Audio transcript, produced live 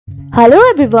Hello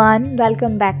everyone,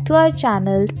 welcome back to our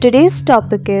channel. Today's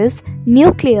topic is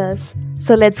nucleus.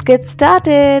 So let's get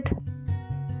started.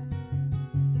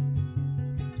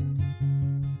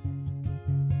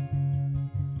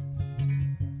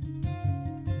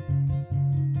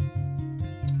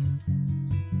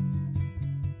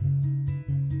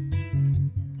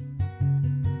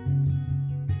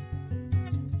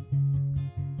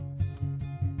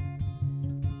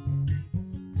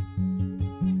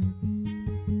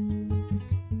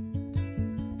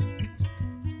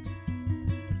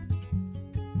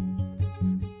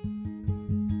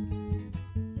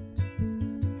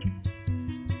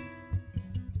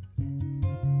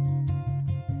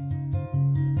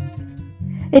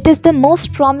 It is the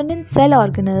most prominent cell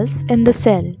organelles in the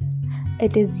cell.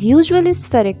 It is usually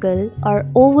spherical or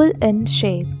oval in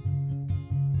shape.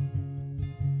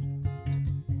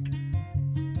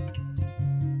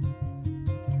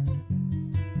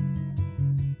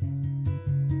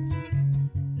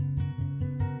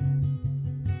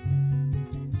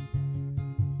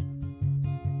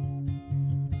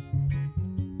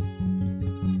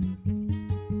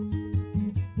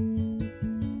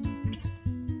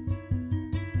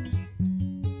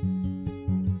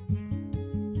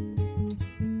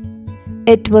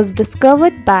 It was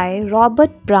discovered by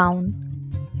Robert Brown.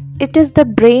 It is the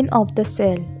brain of the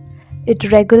cell.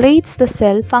 It regulates the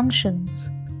cell functions.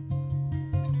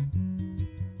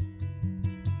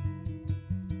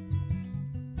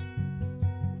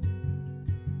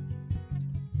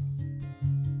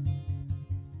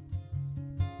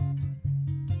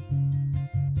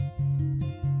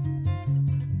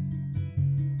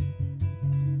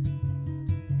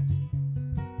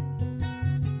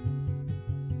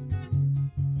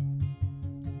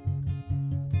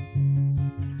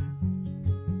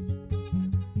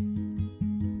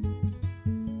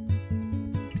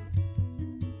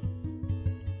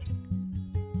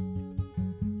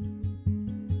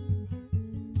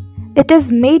 It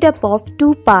is made up of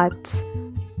two parts: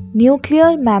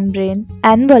 nuclear membrane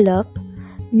envelope,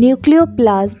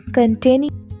 nucleoplasm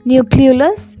containing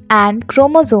nucleolus, and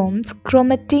chromosomes,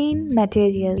 chromatin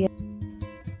material.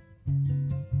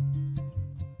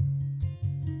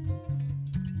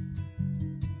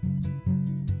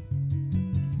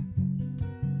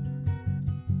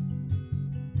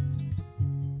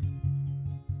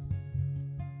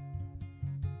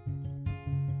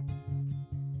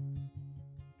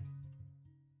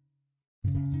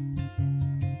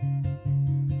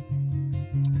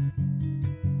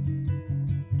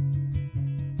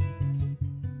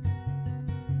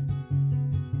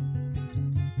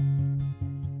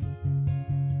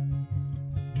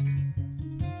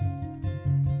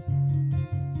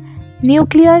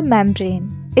 Nuclear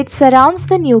membrane. It surrounds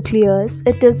the nucleus.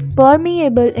 It is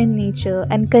permeable in nature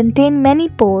and contains many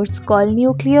pores called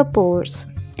nucleopores.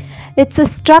 Its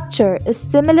structure is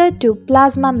similar to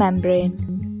plasma membrane.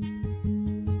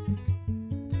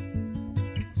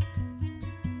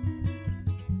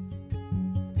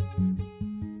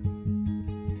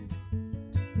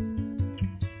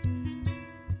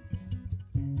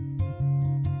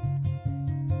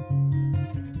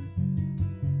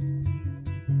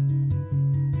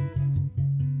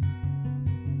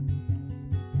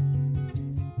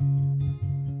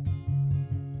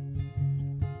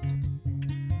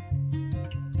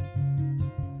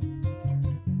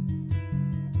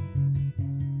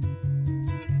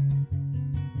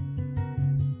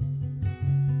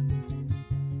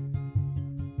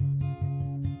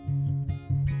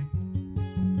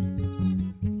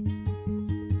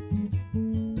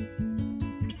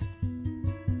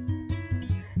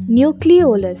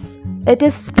 Nucleolus. It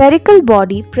is spherical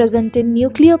body present in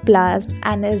nucleoplasm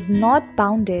and is not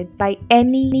bounded by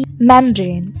any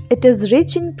membrane. It is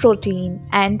rich in protein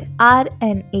and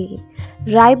RNA,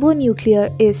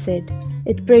 ribonucleic acid.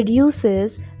 It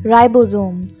produces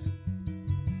ribosomes.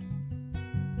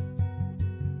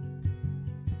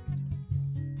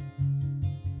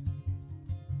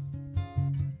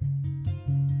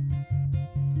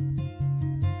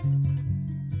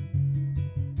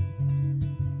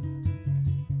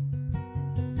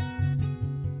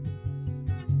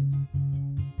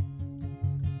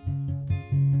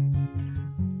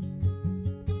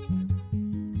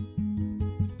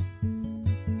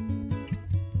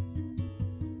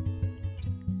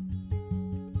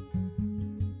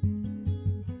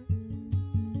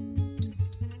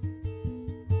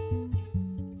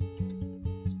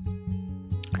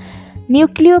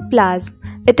 Nucleoplasm.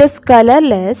 It is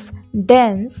colorless,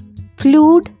 dense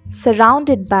fluid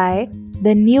surrounded by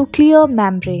the nuclear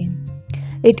membrane.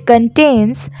 It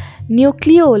contains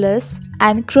nucleolus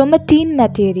and chromatin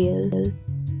material.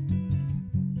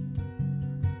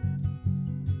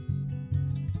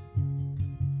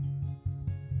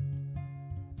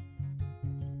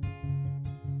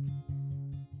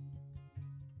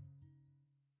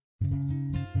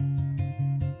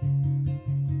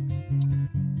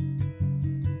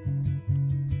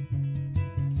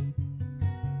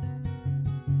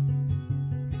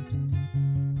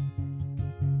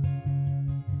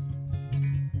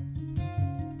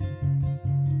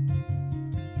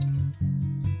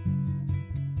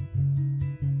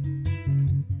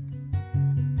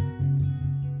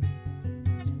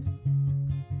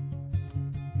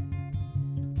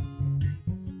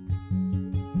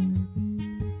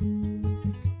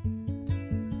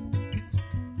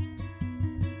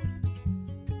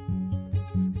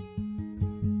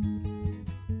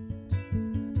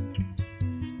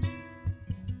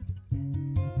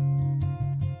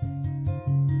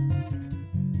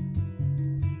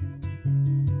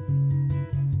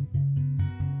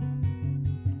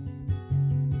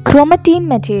 Chromatin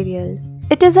material.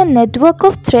 It is a network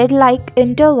of thread-like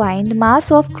intertwined mass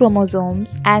of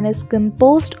chromosomes and is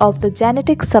composed of the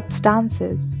genetic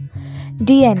substances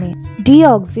DNA,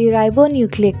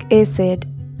 deoxyribonucleic acid,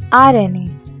 RNA,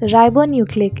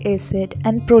 ribonucleic acid,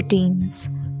 and proteins.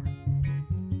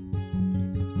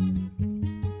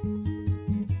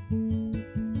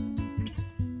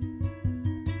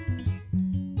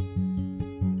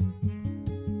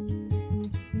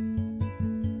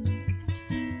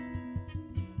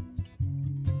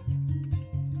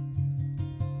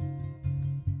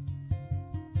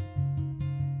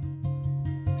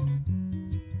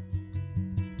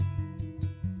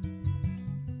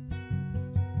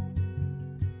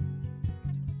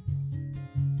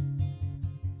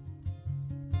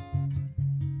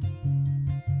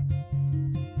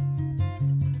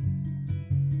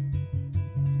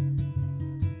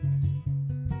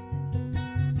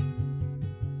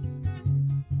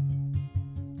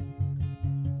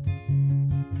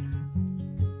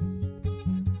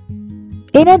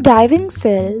 In a diving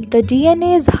cell, the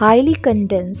DNA is highly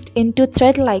condensed into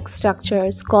thread-like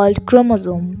structures called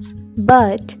chromosomes,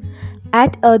 but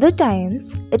at other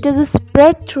times, it is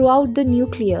spread throughout the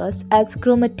nucleus as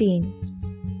chromatin.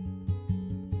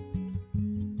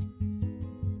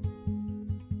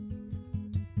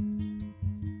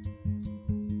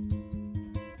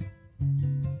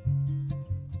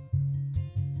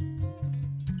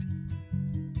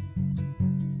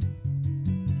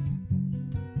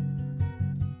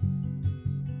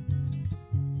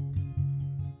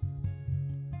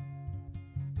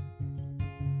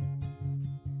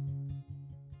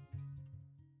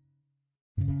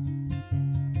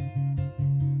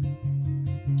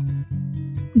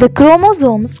 The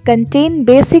chromosomes contain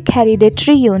basic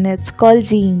hereditary units called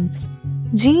genes.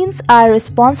 Genes are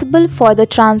responsible for the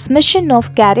transmission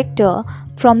of character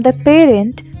from the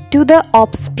parent to the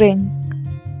offspring.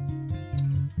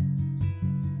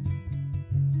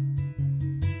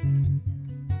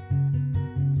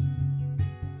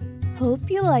 Hope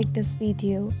you liked this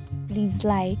video. Please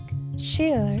like,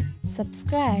 share,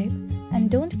 subscribe,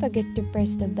 and don't forget to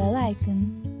press the bell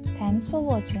icon. Thanks for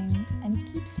watching and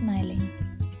keep smiling.